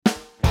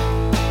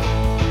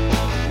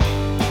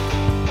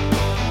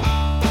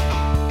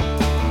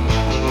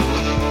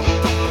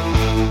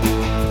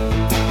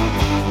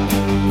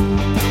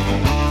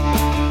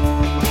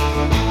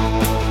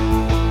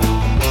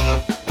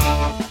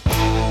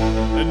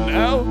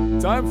Now,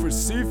 time for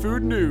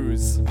seafood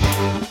news.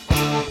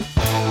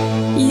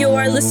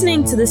 You're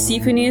listening to the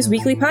Seafood News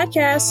Weekly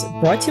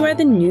Podcast, brought to you by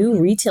the new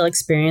retail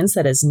experience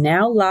that is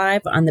now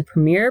live on the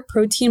premier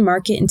protein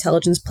market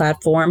intelligence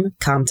platform,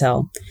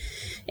 Comtel.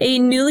 A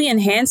newly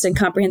enhanced and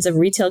comprehensive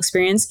retail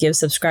experience gives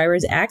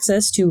subscribers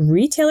access to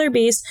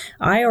retailer-based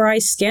IRI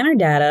scanner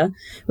data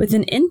with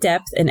an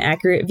in-depth and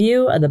accurate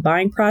view of the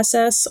buying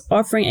process,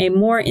 offering a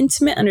more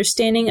intimate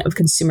understanding of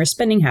consumer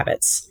spending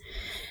habits.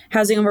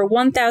 Housing over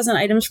 1,000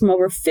 items from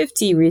over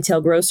 50 retail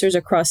grocers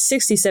across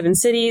 67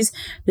 cities,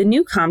 the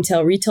new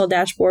Comtel retail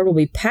dashboard will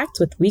be packed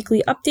with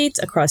weekly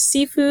updates across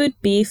seafood,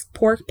 beef,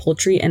 pork,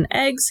 poultry, and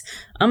eggs,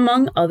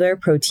 among other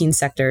protein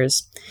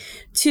sectors.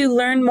 To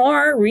learn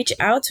more, reach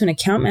out to an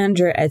account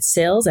manager at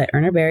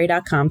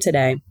sales@urnerberry.com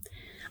today.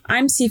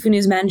 I'm Seafood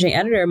News Managing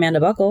Editor Amanda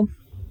Buckle.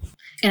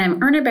 And I'm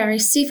Urner Barry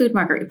seafood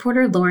market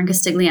reporter Lauren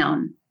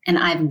Castiglione. And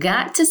I've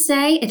got to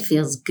say, it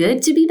feels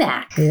good to be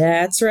back.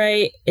 That's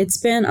right. It's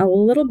been a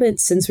little bit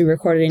since we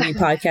recorded a new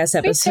podcast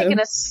episode. We've taken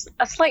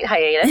a slight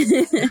hiatus.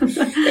 It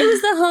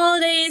was the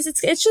holidays.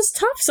 It's just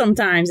tough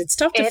sometimes. It's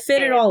tough to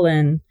fit it all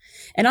in.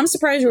 And I'm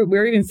surprised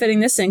we're even fitting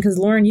this in because,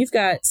 Lauren, you've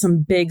got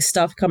some big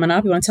stuff coming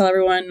up. You want to tell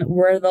everyone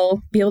where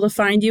they'll be able to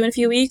find you in a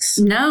few weeks?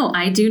 No,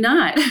 I do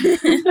not.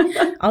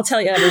 I'll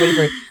tell you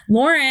everybody.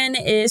 Lauren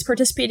is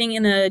participating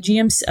in a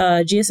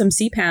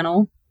GSMC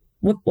panel.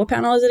 What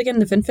panel is it again?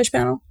 The Finfish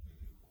panel?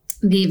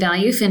 The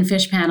Value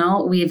Finfish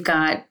panel. We've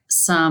got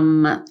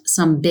some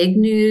big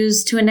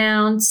news to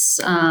announce,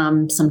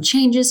 some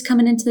changes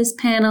coming into this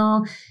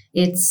panel.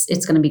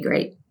 It's going to be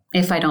great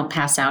if I don't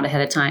pass out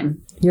ahead of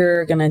time.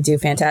 You're going to do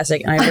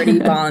fantastic. I already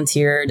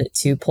volunteered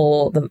to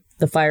pull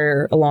the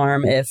fire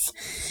alarm if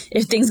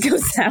things go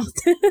south.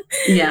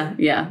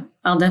 Yeah.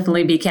 I'll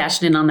definitely be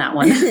cashing in on that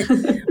one.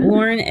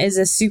 Lauren is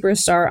a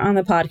superstar on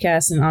the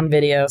podcast and on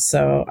video,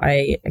 so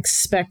I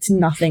expect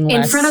nothing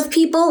less. In front of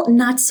people,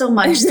 not so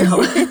much,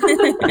 though.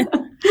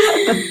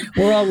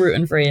 We're all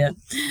rooting for you.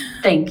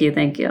 Thank you.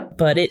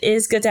 But it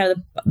is good to have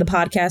the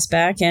podcast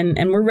back, and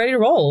we're ready to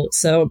roll.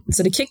 So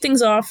to kick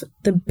things off,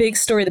 the big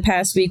story of the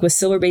past week was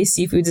Silver Bay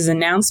Seafoods'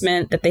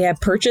 announcement that they have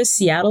purchased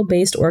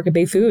Seattle-based Orca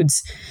Bay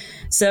Foods.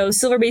 So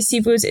Silver Bay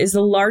Seafoods is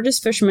the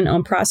largest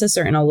fisherman-owned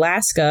processor in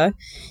Alaska,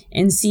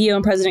 and CEO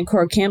and President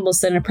Cora Campbell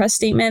said in a press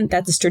statement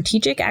that the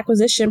strategic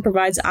acquisition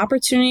provides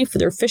opportunity for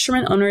their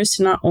fishermen owners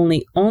to not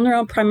only own their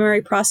own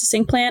primary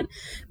processing plant,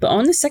 but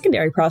own the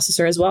secondary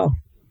processor as well.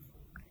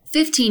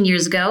 15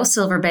 years ago,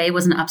 Silver Bay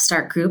was an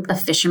upstart group of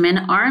fishermen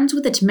armed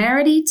with the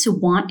temerity to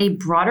want a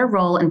broader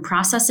role in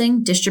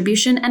processing,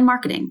 distribution, and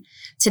marketing.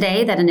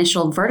 Today, that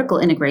initial vertical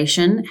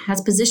integration has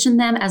positioned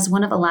them as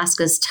one of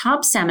Alaska's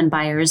top salmon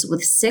buyers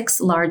with 6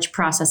 large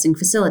processing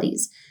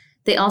facilities.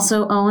 They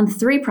also own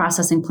 3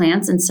 processing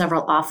plants and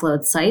several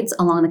offload sites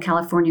along the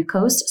California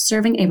coast,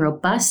 serving a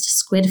robust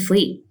squid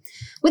fleet.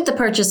 With the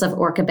purchase of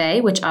Orca Bay,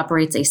 which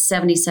operates a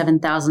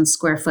 77,000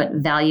 square foot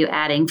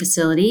value-adding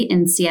facility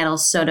in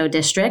Seattle's Soto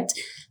district,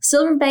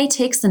 Silver Bay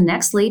takes the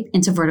next leap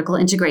into vertical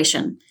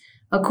integration.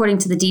 According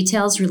to the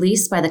details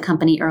released by the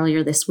company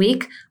earlier this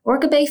week,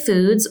 Orca Bay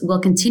Foods will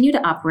continue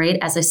to operate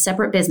as a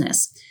separate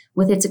business,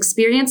 with its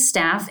experienced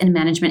staff and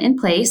management in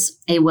place,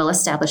 a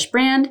well-established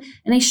brand,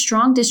 and a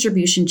strong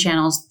distribution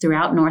channels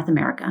throughout North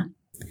America.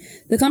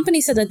 The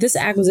company said that this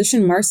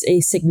acquisition marks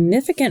a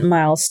significant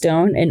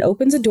milestone and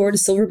opens a door to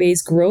Silver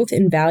Bay's growth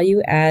in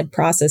value-add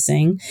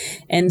processing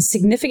and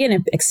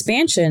significant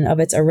expansion of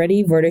its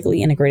already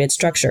vertically integrated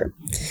structure.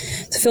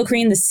 So Phil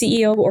Crean, the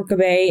CEO of Orca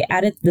Bay,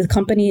 added the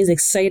company is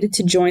excited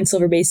to join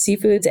Silver Bay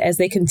Seafoods as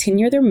they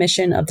continue their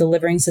mission of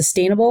delivering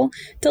sustainable,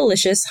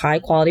 delicious,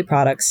 high-quality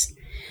products.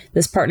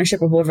 This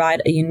partnership will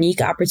provide a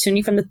unique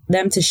opportunity for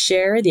them to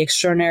share the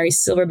extraordinary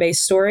Silver Bay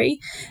story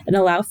and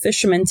allow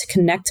fishermen to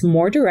connect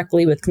more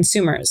directly with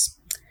consumers.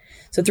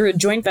 So through a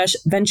joint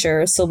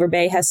venture, Silver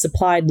Bay has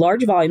supplied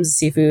large volumes of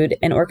seafood,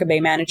 and Orca Bay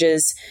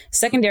manages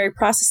secondary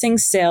processing,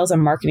 sales,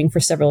 and marketing for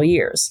several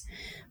years.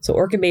 So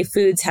Orca Bay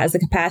Foods has the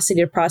capacity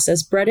to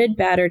process breaded,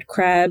 battered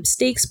crab,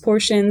 steaks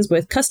portions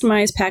with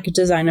customized package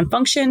design and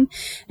function,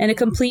 and a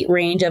complete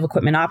range of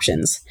equipment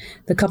options.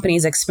 The company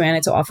has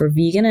expanded to offer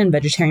vegan and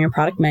vegetarian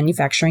product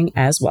manufacturing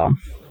as well.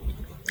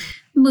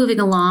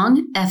 Moving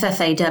along,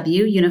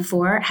 FFAW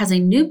Unifor has a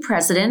new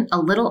president a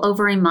little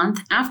over a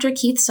month after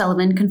Keith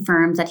Sullivan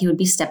confirmed that he would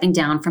be stepping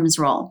down from his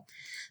role.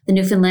 The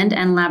Newfoundland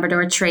and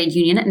Labrador Trade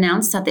Union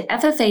announced that the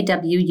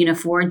FFAW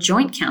Unifor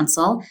Joint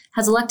Council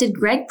has elected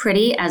Greg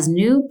Priddy as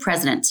new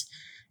president.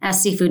 As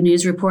Seafood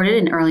News reported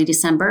in early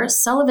December,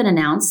 Sullivan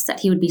announced that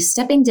he would be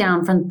stepping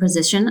down from the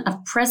position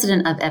of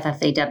president of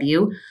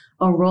FFAW,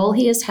 a role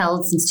he has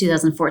held since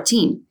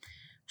 2014.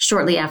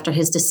 Shortly after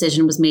his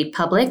decision was made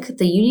public,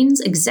 the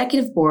union's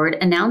executive board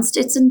announced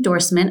its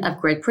endorsement of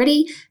Greg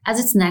Priddy as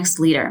its next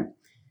leader.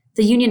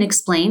 The union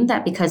explained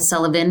that because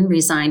Sullivan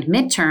resigned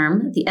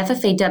midterm, the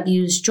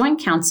FFAW's Joint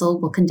Council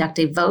will conduct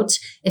a vote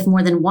if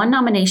more than one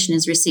nomination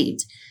is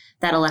received.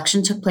 That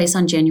election took place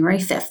on January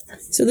 5th.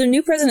 So the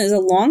new president is a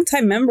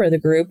longtime member of the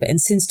group and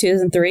since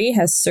 2003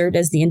 has served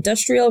as the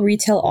Industrial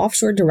Retail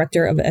Offshore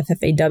Director of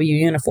FFAW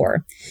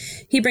Unifor.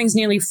 He brings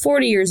nearly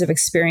 40 years of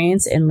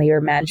experience in labor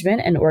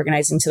management and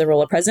organizing to the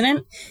role of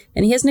president,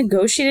 and he has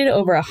negotiated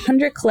over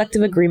 100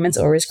 collective agreements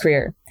over his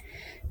career.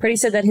 Preddy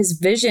said that his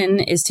vision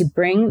is to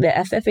bring the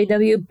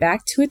FFAW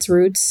back to its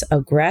roots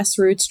of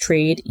grassroots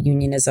trade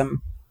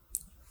unionism.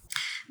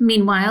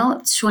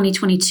 Meanwhile,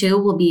 2022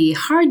 will be a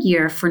hard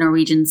year for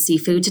Norwegian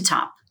seafood to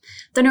top.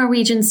 The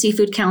Norwegian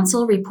Seafood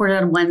Council reported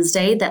on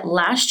Wednesday that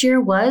last year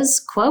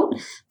was, quote,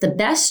 the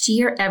best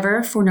year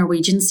ever for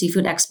Norwegian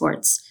seafood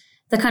exports.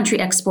 The country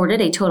exported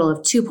a total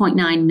of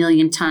 2.9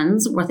 million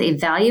tons worth a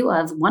value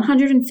of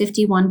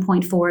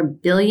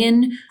 151.4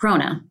 billion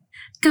krona.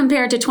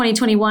 Compared to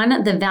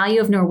 2021, the value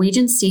of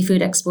Norwegian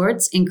seafood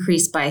exports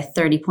increased by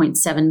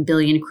 30.7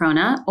 billion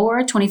krona,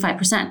 or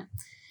 25%.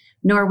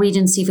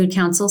 Norwegian Seafood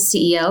Council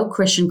CEO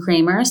Christian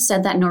Kramer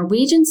said that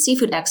Norwegian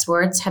seafood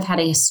exports have had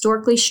a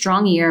historically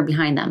strong year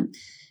behind them.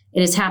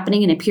 It is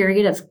happening in a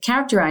period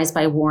characterized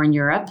by war in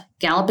Europe,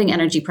 galloping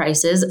energy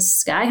prices,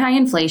 sky-high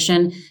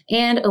inflation,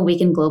 and a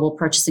weakened global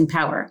purchasing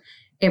power.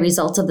 A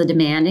result of the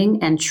demanding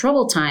and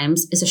troubled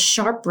times is a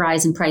sharp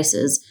rise in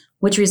prices,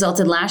 which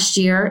resulted last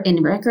year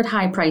in record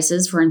high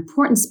prices for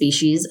important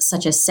species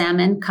such as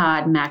salmon,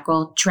 cod,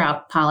 mackerel,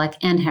 trout, pollock,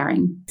 and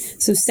herring.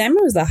 So salmon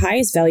was the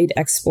highest valued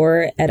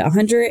export at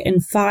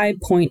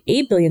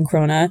 105.8 billion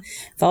krona,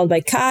 followed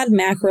by cod,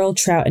 mackerel,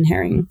 trout, and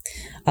herring.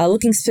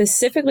 Looking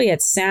specifically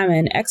at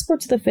salmon,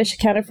 exports of the fish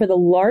accounted for the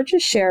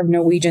largest share of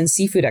Norwegian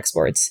seafood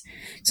exports.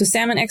 So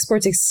salmon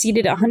exports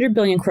exceeded 100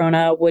 billion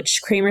krona, which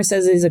Kramer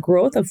says is a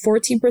growth of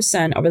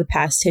 14% over the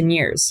past 10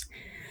 years.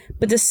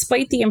 But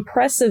despite the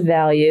impressive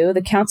value,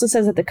 the council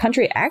says that the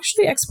country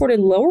actually exported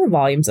lower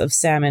volumes of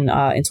salmon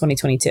in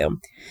 2022.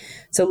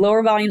 So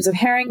lower volumes of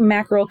herring,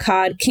 mackerel,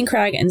 cod, king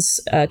crab,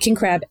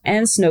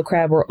 and snow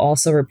crab were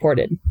also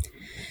reported.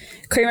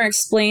 Kramer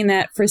explained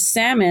that for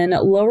salmon,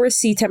 lower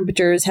sea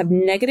temperatures have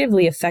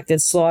negatively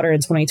affected slaughter in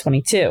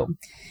 2022.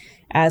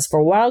 As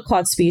for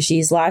wild-caught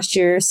species, last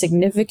year,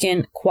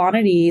 significant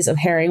quantities of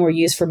herring were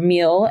used for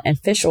meal and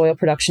fish oil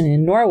production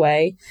in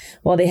Norway,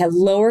 while they had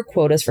lower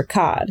quotas for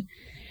cod.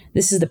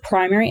 This is the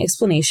primary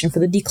explanation for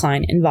the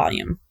decline in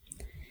volume.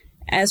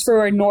 As for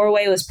where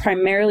Norway was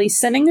primarily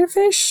sending their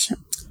fish,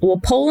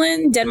 well,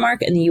 Poland,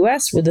 Denmark, and the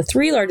U.S. were the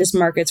three largest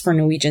markets for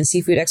Norwegian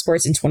seafood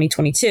exports in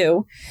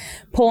 2022.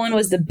 Poland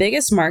was the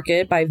biggest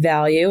market by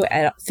value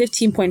at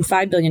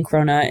 15.5 billion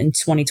krona in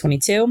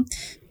 2022.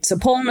 So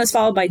Poland was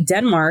followed by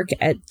Denmark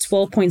at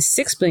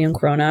 12.6 billion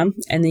krona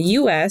and the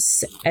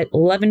U.S. at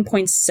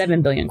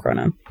 11.7 billion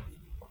krona.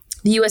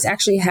 The U.S.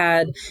 actually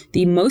had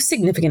the most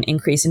significant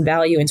increase in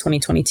value in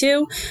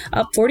 2022,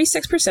 up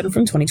 46%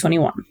 from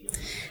 2021.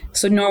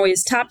 So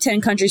Norway's top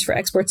 10 countries for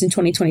exports in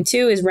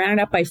 2022 is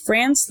rounded up by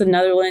France, the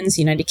Netherlands,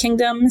 United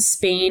Kingdom,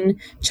 Spain,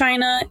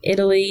 China,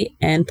 Italy,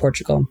 and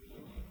Portugal.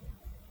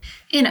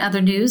 In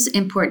other news,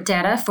 import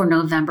data for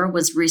November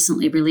was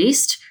recently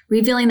released,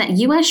 revealing that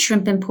U.S.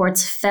 shrimp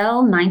imports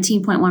fell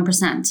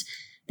 19.1%.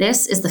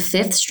 This is the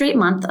fifth straight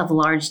month of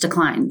large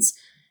declines.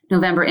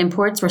 November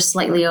imports were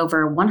slightly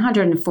over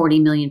 140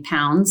 million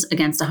pounds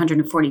against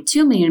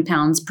 142 million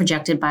pounds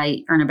projected by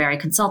Urner Barry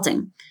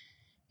Consulting.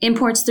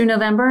 Imports through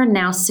November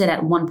now sit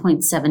at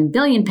 1.7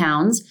 billion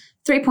pounds,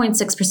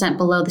 3.6%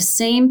 below the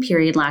same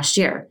period last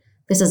year.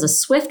 This is a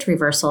swift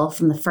reversal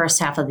from the first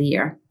half of the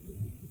year.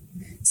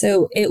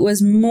 So it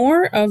was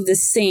more of the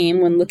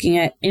same when looking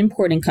at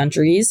importing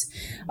countries.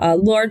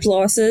 Large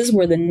losses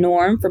were the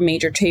norm for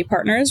major trade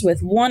partners,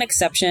 with one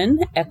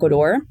exception,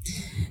 Ecuador.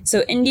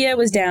 So India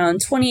was down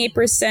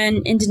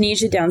 28%,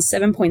 Indonesia down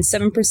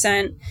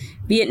 7.7%,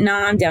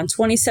 Vietnam down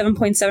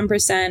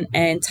 27.7%,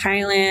 and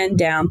Thailand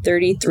down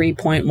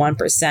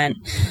 33.1%.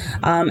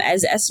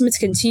 As estimates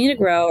continue to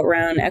grow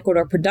around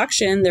Ecuador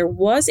production, there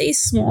was a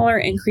smaller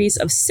increase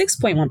of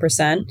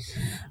 6.1%.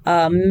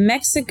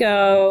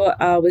 Mexico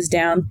was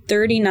down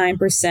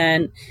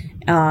 39%,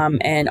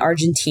 and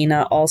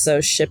Argentina also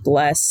shipped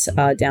less,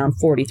 down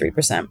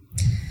 43%.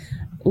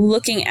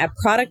 Looking at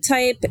product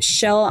type,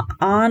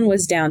 shell-on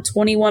was down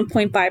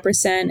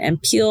 21.5%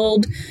 and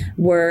peeled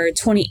were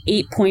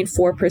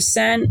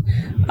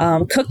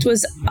 28.4%. Cooked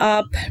was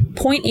up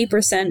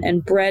 0.8%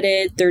 and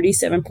breaded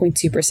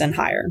 37.2%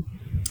 higher.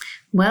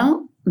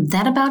 Well,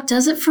 that about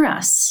does it for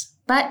us.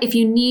 But if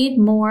you need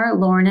more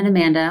Lauren and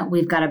Amanda,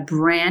 we've got a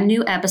brand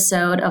new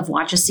episode of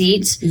Watch Us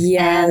Eat.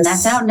 Yes. And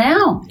that's out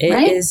now, It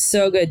right? is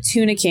so good.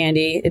 Tuna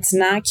candy. It's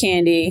not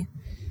candy.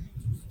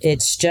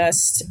 It's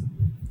just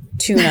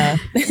tuna.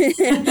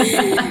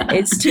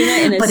 It's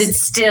tuna but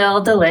it's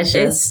still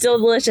delicious. It's still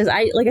delicious.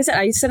 I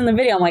said in the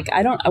video, I'm like,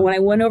 when I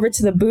went over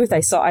to the booth, I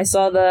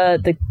saw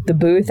the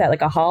booth at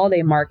like a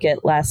holiday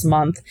market last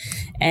month,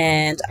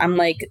 and I'm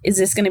like, is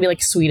this going to be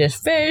like Swedish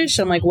fish?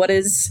 I'm like,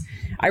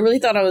 I really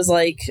thought I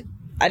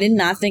did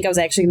not think I was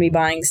actually going to be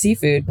buying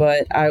seafood,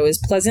 but I was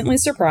pleasantly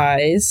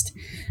surprised.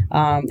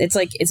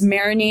 It's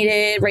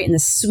marinated right in the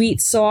sweet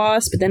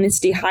sauce, but then it's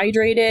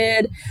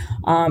dehydrated.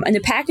 And the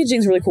packaging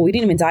is really cool. We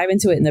didn't even dive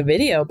into it in the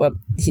video, but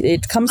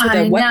it comes with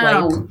a wet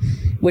wipe.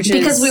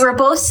 Because we were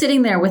both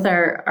sitting there with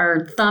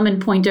our thumb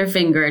and pointer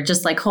finger,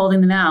 just like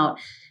holding them out.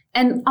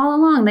 And all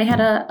along, they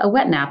had a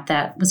wet nap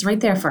that was right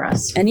there for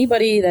us.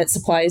 Anybody that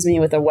supplies me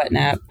with a wet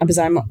nap, because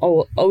I'm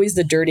always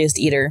the dirtiest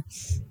eater,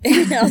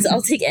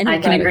 I'll take any. I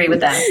can agree with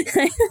that.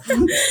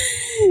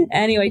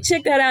 Anyway,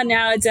 check that out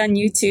now. It's on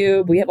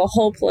YouTube. We have a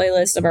whole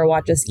playlist of our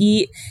Watch Us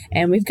Eat,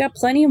 and we've got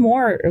plenty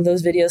more of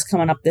those videos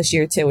coming up this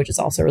year too, which is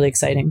also really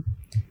exciting.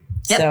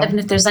 Yep. So, and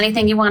if there's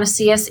anything you want to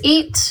see us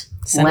eat,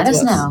 let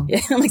us know. Yeah,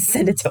 like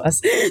send it to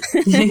us.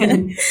 Or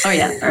send it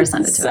to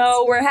us.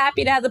 So we're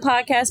happy to have the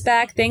podcast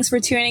back. Thanks for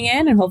tuning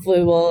in, and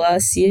hopefully we'll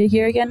see you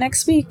here again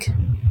next week.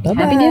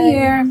 Bye-bye. Happy New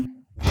Year.